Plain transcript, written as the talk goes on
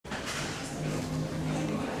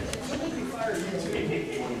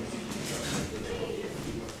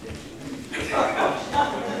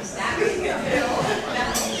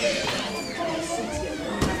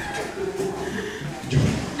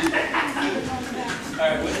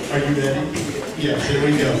Are you ready? Yes, here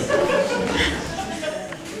we go.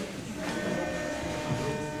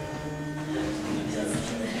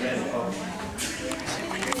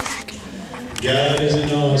 God is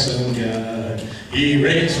an awesome God. He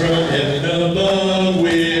reigns from heaven above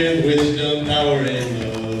with wisdom, power, and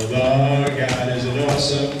love. Our God is an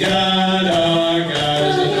awesome God. Our God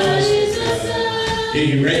is an awesome God.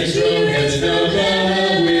 He reigns from heaven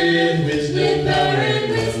above with wisdom, power,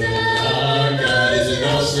 and love. Our God is an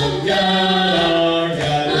awesome God. Our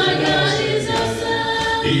God is an awesome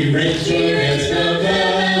God. He reigns from heaven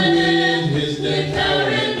above with wisdom, power,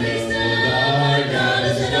 and love. Our God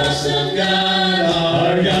is an awesome God.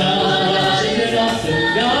 Our God is an awesome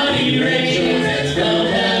God. He reigns from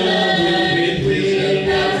heaven with wisdom,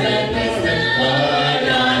 power, and love. Our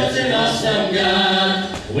God is an awesome God.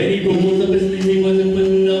 When he goes up his sleeve, he wasn't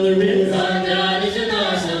putting on the wrist. Our God is an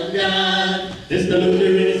awesome God. There's thunder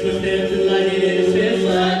in his footsteps and lightning in his fist.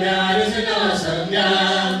 Our God is an awesome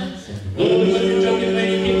God. Oh, he wasn't joking when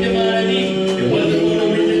he kicked him out of Eden. It wasn't for no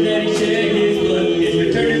reason that he shed his blood. His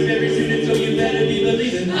return is very soon, so you better be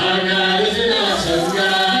believing. Our God is an awesome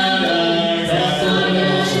God. Our God is an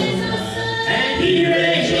awesome God. And he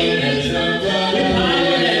reigns from heaven above with power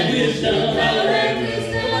and wisdom. Power and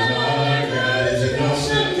wisdom. Our God is an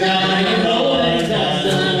awesome God. You know he's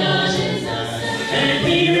awesome. And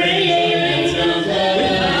he reigns from above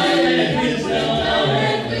with power and wisdom. Power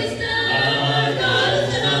and wisdom. Our God is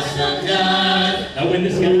an awesome God. Now when the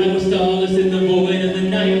sky was starless in the void of the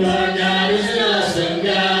night, our God is an awesome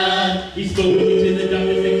God. He spoke into the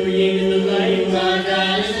darkness and created the light. Our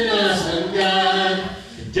God is an awesome God.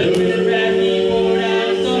 Judgment and wrath he poured out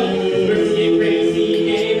his soul. His mercy and grace he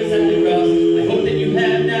gave us at the cross. I hope that you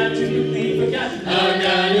have now to completely forgotten. Our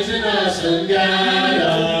God is an awesome God.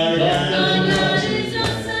 Our God is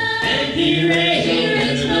awesome. And he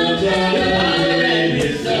reigns from above with power and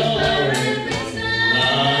wisdom. Power and wisdom.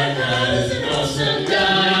 Our God is an awesome God.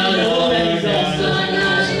 Oh, and he's awesome.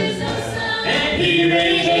 And he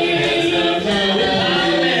reigns from above with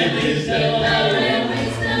power and wisdom. Power and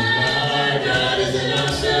wisdom. Our God is an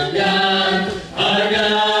awesome God. Our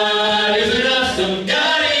God is an awesome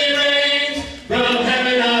God. He reigns from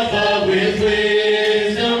heaven above with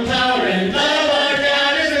wisdom, power, and love. Our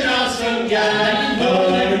God is an awesome God.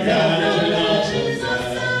 Oh, our God is an awesome God.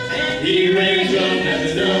 And he reigns from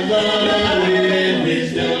heaven above with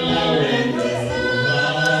wisdom, power, and love.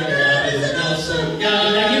 Our God is an awesome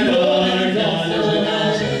God. And you know our God is an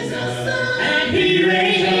awesome God. And he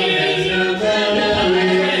reigns from heaven above with power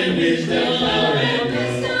and wisdom, power, and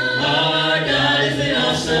love. Our God is an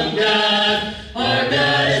awesome God. Our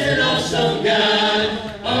God is an awesome God.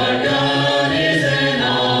 Our God is an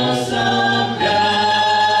awesome God.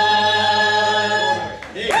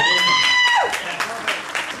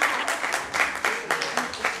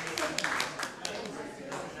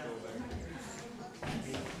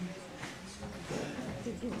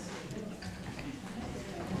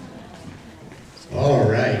 All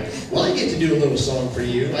right. Well, I get to do a little song for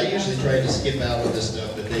you. I usually try to skip out of this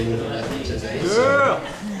stuff, but they wouldn't let me today.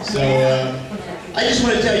 So I just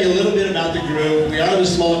want to tell you a little bit about the group. We are the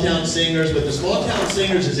Small Town Singers, but the Small Town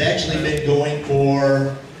Singers has actually been going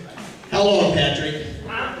for, how long, Patrick?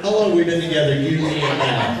 How long have we been together, you, me, and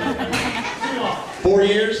Mal? 4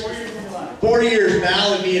 years? 4 years.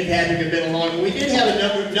 Mal and me and Patrick have been along. We did have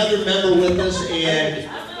another member with us, and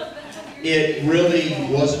it really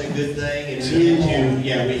wasn't a good thing.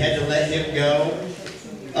 And we had to let him go.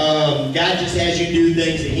 God just has you do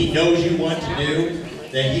things that he knows you want to do,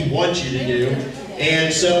 that he wants you to do.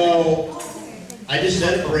 And so I just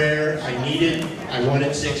said a prayer. I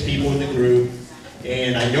wanted 6 people in the group.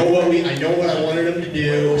 And I know what I wanted them to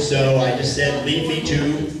do, so I just said, lead me to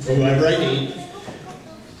whoever I need.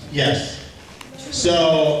 Yes.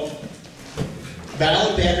 So Val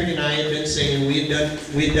and Patrick and I had been singing. We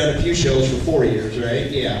had done a few shows for 4 years,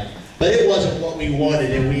 right? Yeah. But it wasn't what we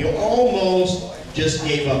wanted, and we almost just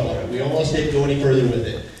gave up on it. We almost didn't go any further with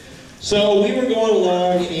it. So we were going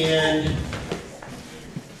along, and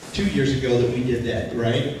 2 years ago that we did that,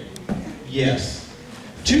 right? Yes.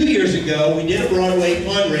 2 years ago, we did a Broadway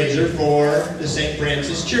fundraiser for the St.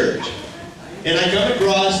 Francis Church. And I come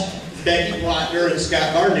across Becky Plotner and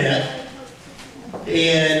Scott Barnett,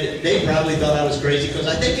 and they probably thought I was crazy, because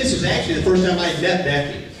I think this was actually the first time I had met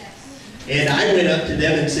Becky. And I went up to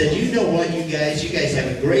them and said, you know what, you guys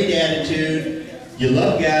have a great attitude, you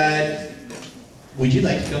love God, would you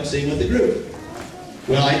like to come sing with the group?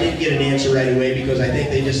 Well, I didn't get an answer right away, because I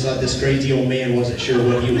think they just thought this crazy old man wasn't sure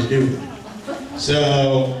what he was doing.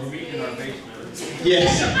 So, we're meeting in our basement.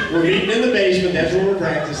 Yes, we're meeting in the basement, that's where we're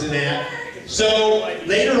practicing at. So,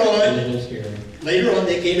 later on, later on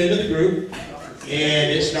they came into the group,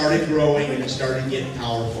 and it started growing and it started getting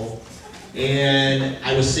powerful. And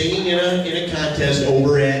I was singing in a contest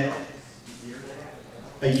over at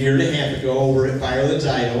a year and a half ago over at Fireland's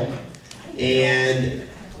Idol, and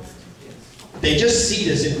they just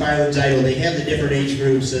seat us in Fireland's Idol. They have the different age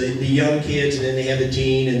groups, so the young kids, and then they have the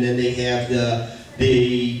teen, and then they have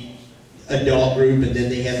the adult group, and then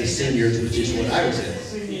they have the seniors, which is what I was in.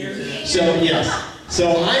 So yes,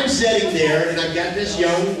 so I'm sitting there, and I've got this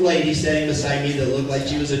young lady sitting beside me that looked like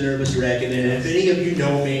she was a nervous wreck, and if any of you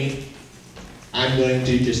know me, I'm going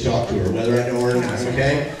to just talk to her, whether I know her or not,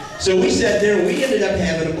 okay? So we sat there, and we ended up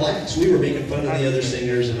having a blast. We were making fun of the other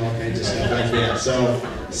singers and all kinds of stuff like that.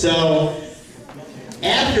 So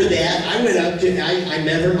after that, I went up to, I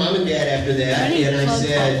met her mom and dad after that, and I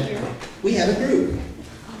said, we have a group.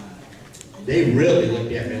 They really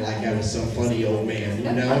looked at me like I was some funny old man,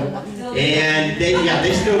 you know? And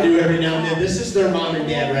they still do every now and then. This is their mom and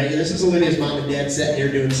dad, right? This is Olivia's mom and dad sitting here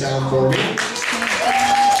doing sound for me.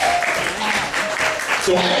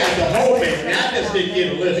 So I got the whole thing, and I just didn't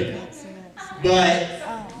get Olivia. But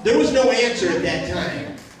there was no answer at that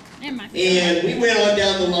time. And we went on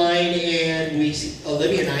down the line, and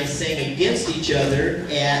Olivia and I sang against each other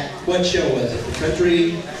at, what show was it?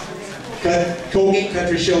 The Colgate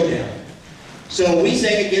Country Showdown. So we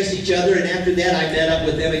sang against each other, and after that I met up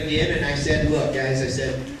with them again, and I said, look guys, I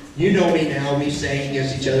said, you know me now, we sang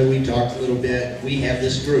against each other, we talked a little bit, we have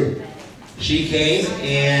this group. She came,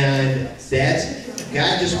 and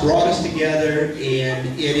God just brought us together, and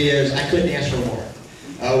it is, I couldn't ask for more.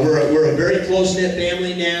 We're a very close-knit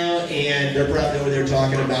family now, and they're probably over there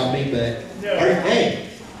talking about me, but, hey.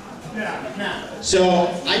 So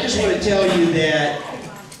I just want to tell you that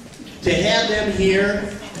to have them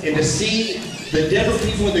here and to see the different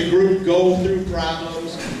people in the group go through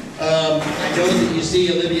problems. I know that you see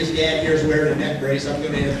Olivia's dad here is wearing a neck brace. I'm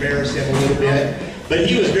going to embarrass him a little bit. But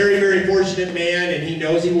he was a very, very fortunate man, and he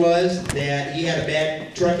knows he was, that he had a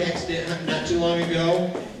bad truck accident not too long ago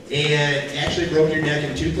and actually broke your neck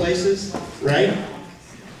in 2 places, right?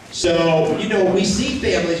 So, you know, we see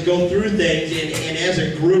families go through things, and as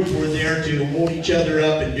a group, we're there to hold each other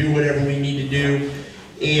up and do whatever we need to do.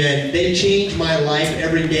 And they change my life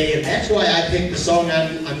every day, and that's why I picked the song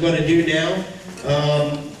I'm going to do now.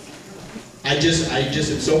 I just am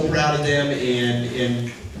so proud of them,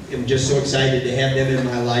 and I'm just so excited to have them in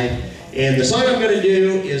my life. And the song I'm going to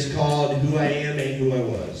do is called Who I Am Ain't Who I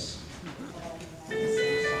Was.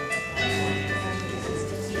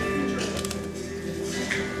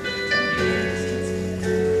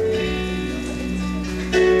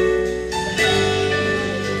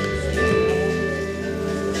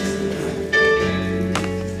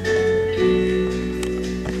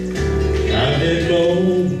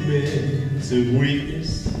 Of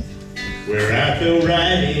weakness, where I fell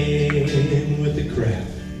right in with the crowd.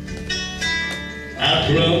 I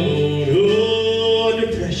crumbled under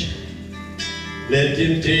pressure, let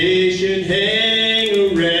temptation hang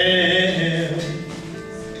around.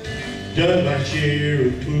 Done my share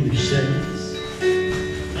of foolish things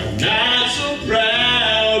I'm not so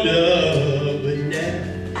proud of, but now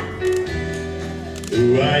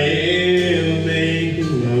who I am ain't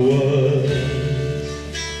who I was.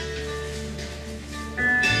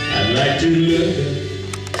 Like to look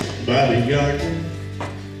up by the garden.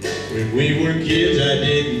 When we were kids, I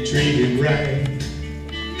didn't treat him right.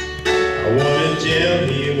 I want to tell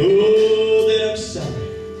him, oh, that I'm sorry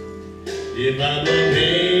if I brought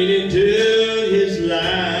pain into his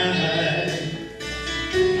life.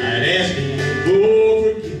 I'd ask him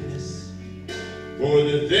for forgiveness for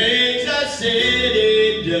the things I said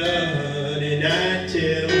and done, and I'd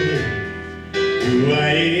tell him who I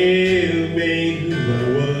am ain't who I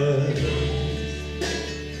was.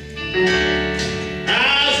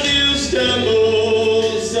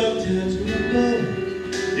 Stumble, sometimes rumble.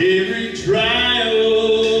 Every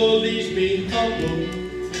trial leaves me humble.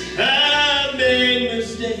 I've made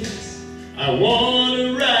mistakes, I want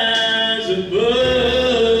to rise above.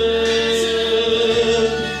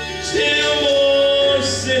 Still more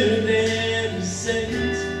sinner than the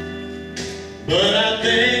saints, but I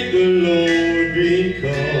thank the Lord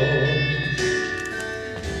because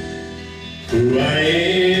who I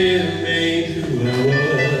am ain't who I was.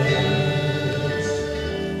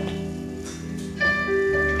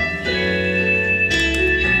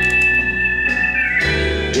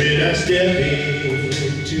 When I step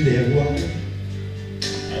into that water,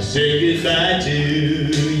 I say goodbye to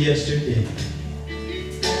yesterday.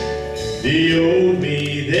 The old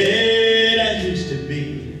me that I used to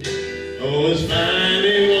be, oh, is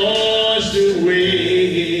finally washed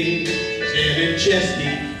away. Standing chest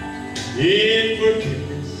deep In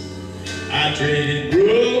forgiveness, I traded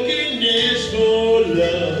brokenness for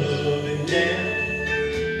love, and now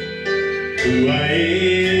who I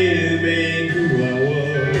am ain't who I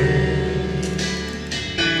was.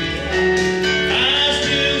 I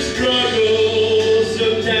still struggle,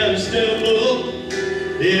 sometimes stumble.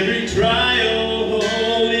 Every trial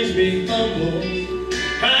leaves me humble.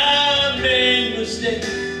 I've made mistakes,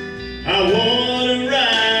 I want to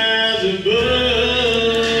rise above.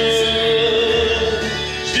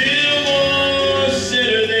 Still more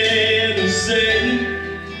sinner than a saint,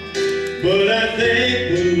 but I thank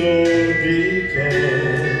the Lord because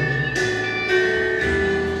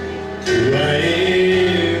who I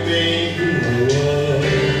am ain't who I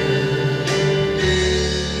was.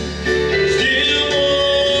 Still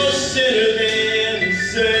more sinner than a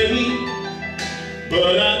saint,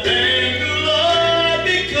 but I thank the Lord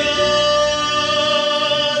because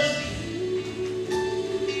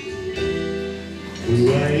who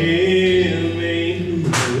I am ain't who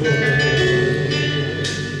I was.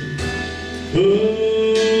 Oh.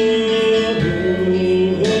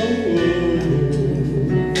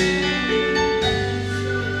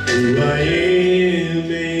 Who I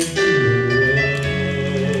am ain't who I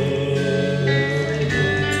was.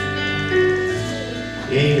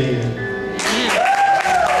 Amen.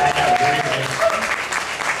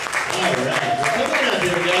 All right, well, come on out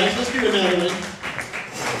there, guys. Let's do another one.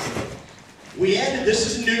 We added, this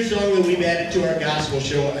is a new song that we've added to our gospel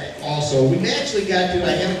show also. We've actually got to,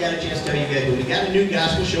 I haven't got a chance to tell you guys, but we got a new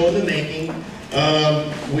gospel show in the making.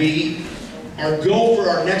 Our goal for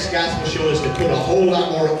our next gospel show is to put a whole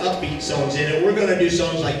lot more upbeat songs in it. We're going to do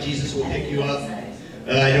songs like Jesus Will Pick You Up.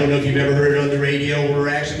 I don't know if you've ever heard it on the radio. We're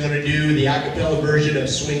actually going to do the a cappella version of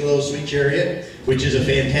Swing Low, Sweet Chariot, which is a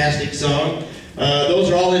fantastic song.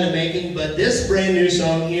 Those are all in the making, but this brand new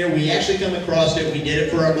song here, we actually come across it. We did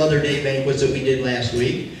it for our Mother Day banquets that we did last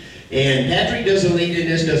week. And Patrick does the lead in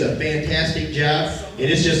this, does a fantastic job, and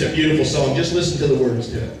it's just a beautiful song. Just listen to the words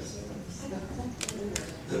to it.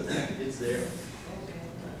 It's there.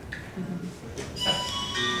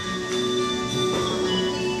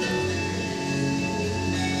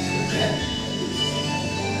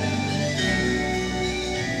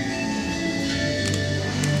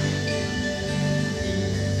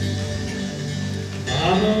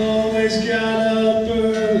 Mama always got up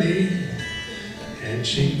early, and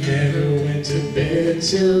she never went to bed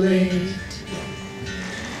till late.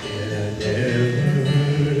 And I never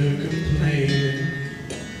heard her complain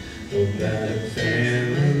about a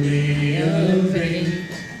family of 8.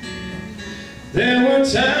 There were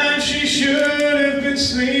times she should have been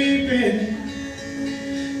sleeping,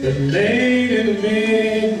 but late in the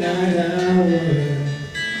midnight hour,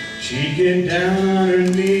 she'd get down on her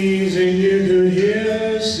knees and you could hear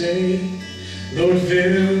her say, Lord,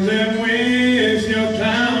 fill them with your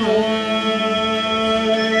power.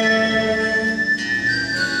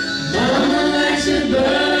 Mama likes to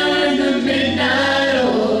burn the midnight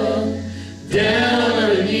oil down on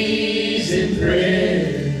her knees in prayer.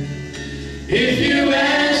 If you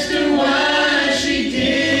asked her why she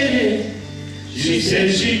did it, she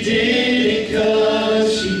said she did it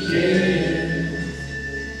 'cause she cared.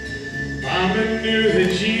 Mama knew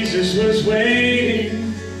that Jesus was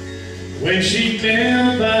waiting when she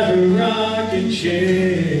knelt by her rocking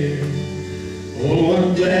chair. Oh,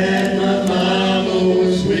 I'm glad my mama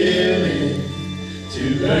was willing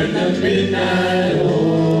to burn the midnight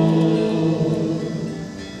oil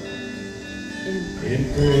in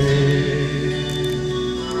prayer.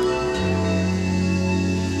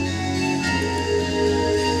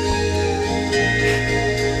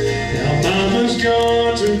 Now mama's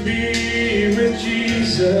gone to be with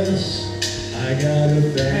Jesus. I got a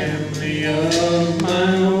family of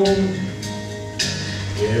my own.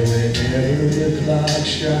 Yeah, whenever the clock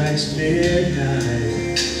strikes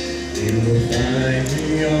midnight, you will find me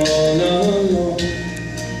all alone.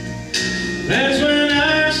 That's when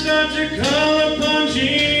I start to call upon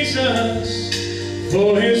Jesus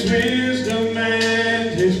for his wisdom and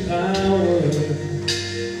his power.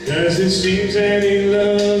 'Cause it seems that he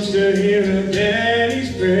loves to hear a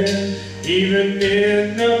daddy's prayer, even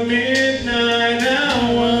in the midnight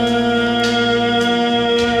hour.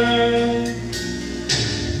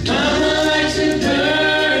 Mama likes to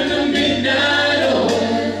burn the midnight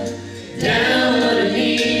oil down on her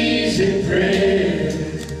knees in prayer.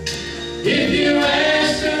 If you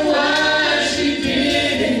asked her why she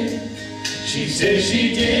did it, she said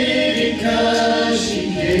she did it 'cause she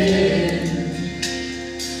cared.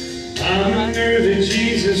 Mama knew that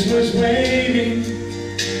Jesus was waiting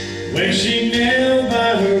when she knelt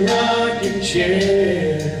by her rocking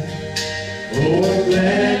chair. Oh, I'm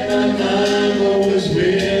glad my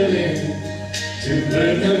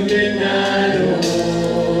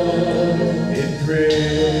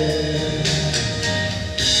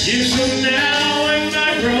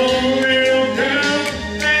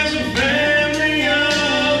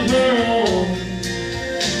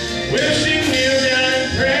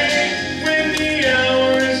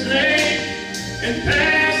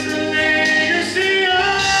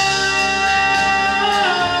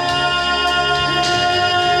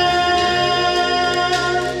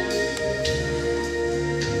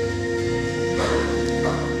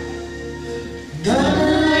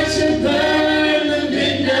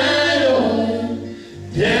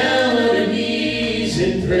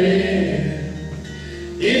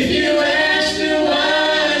If you ask her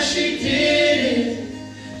why she did it,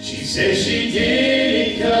 she says she did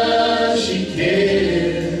it 'cause she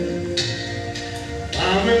cared.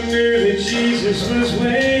 Mama knew that Jesus was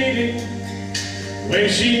waiting when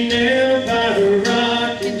she knelt by the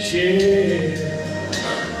rocking chair.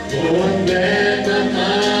 Oh, I'm glad my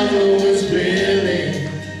mama was willing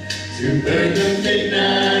to burn the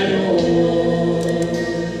midnight oil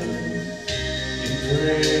in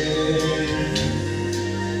prayer.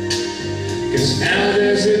 'Cause now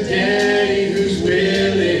there's a daddy who's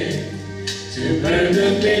willing to burn the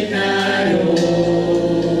midnight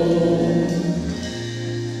oil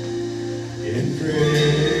in prayer.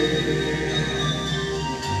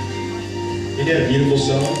 Isn't that a beautiful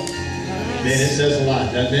song? Man, it says a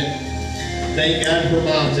lot, doesn't it? Thank God for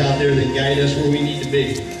moms out there that guide us where we need to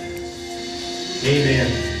be.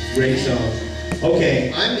 Amen. Great song.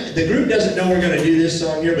 Okay, the group doesn't know we're going to do this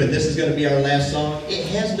song here, but this is going to be our last song. It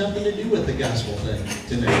has nothing to do with the gospel thing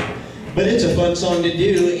tonight. But it's a fun song to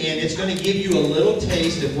do, and it's going to give you a little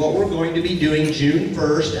taste of what we're going to be doing June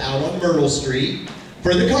 1st out on Myrtle Street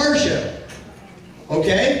for the car show.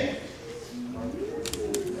 Okay?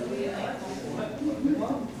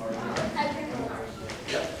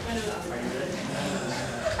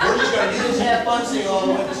 We're just going to do this, have fun, sing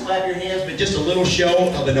along with us, clap your hands, but just a little show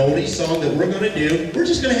of an oldie song that we're going to do. We're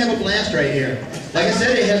just going to have a blast right here. Like I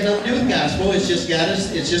said, it has nothing to do with gospel. It's just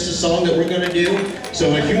a song that we're going to do.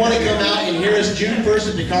 So if you want to come out and hear us June 1st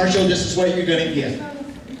at the car show, this is what you're going to get.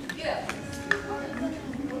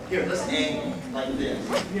 Here, let's angle like this.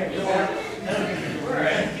 Get in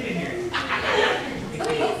here.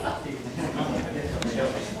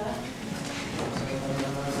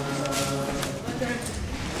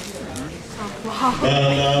 Ba ba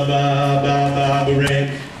ba ba ba ba red.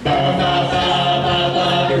 Ba ba ba ba ba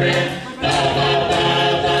ba red. Ba ba ba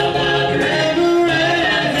ba ba ba red.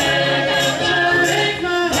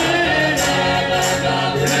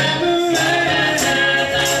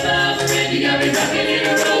 You got me rocking and a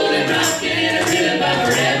rolling, rocking and a rhythm. Ba ba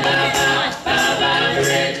red, ba ba ba ba ba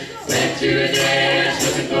red. Went to a dance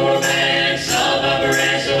looking for a man, saw Baba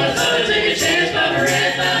Red, so I thought I'd take a chance. Baba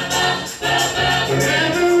Red, ba ba ba ba ba red.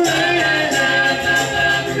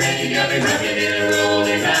 Rockin' and a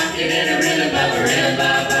rollin', rockin' and a rhythm, Baba Red, ba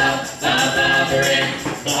ba ba ba red,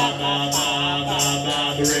 ba ba ba ba ba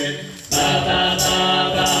red, ba ba ba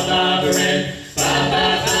ba ba red, ba ba ba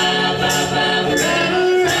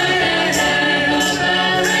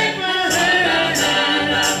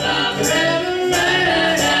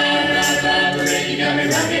ba ba red. You got me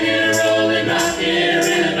rockin' and a rollin', rockin' and a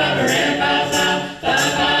rhythm, Baba Red, ba ba ba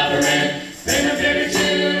ba red. Been a very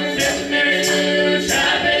tune, there's a merry tune,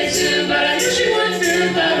 try very soon, but I knew she wouldn't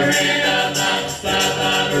do. Baba Red, ba ba ba ba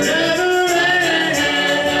red.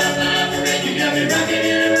 You got me rockin'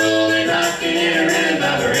 and a rollin', rockin' and a rhythm,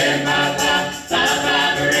 Baba Red, ba ba ba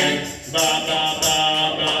ba red. Ba ba ba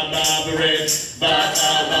ba ba red. Ba ba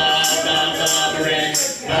ba ba ba red.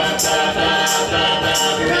 Ba ba ba ba ba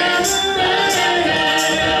red.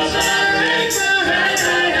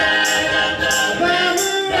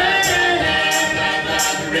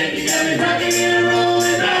 You got me rockin' and a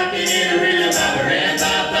rollin', rockin' and a rhythm, Baba Red,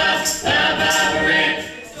 ba ba ba ba red.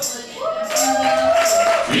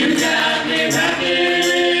 You got me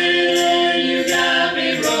rockin', you got me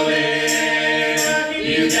rollin',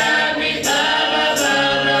 you got me ba ba ba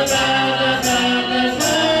ba ba ba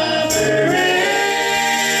ba red.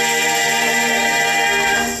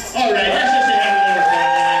 All right, let's just have a little fun.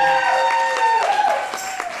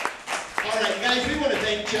 All right, guys, we want to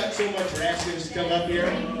thank Chuck so much for asking us to come up here.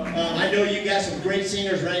 I know you got some great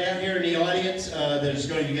singers right out here in the audience. You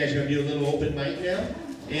guys are going to do a little open mic now,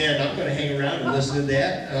 and I'm going to hang around and listen to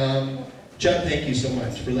that. Chuck, thank you so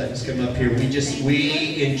much for letting us come up here.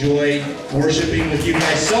 We enjoyed worshiping with you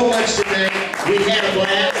guys so much tonight. We had a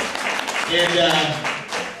blast, and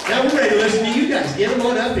now we're ready to listen to you guys. Get them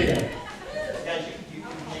on up here.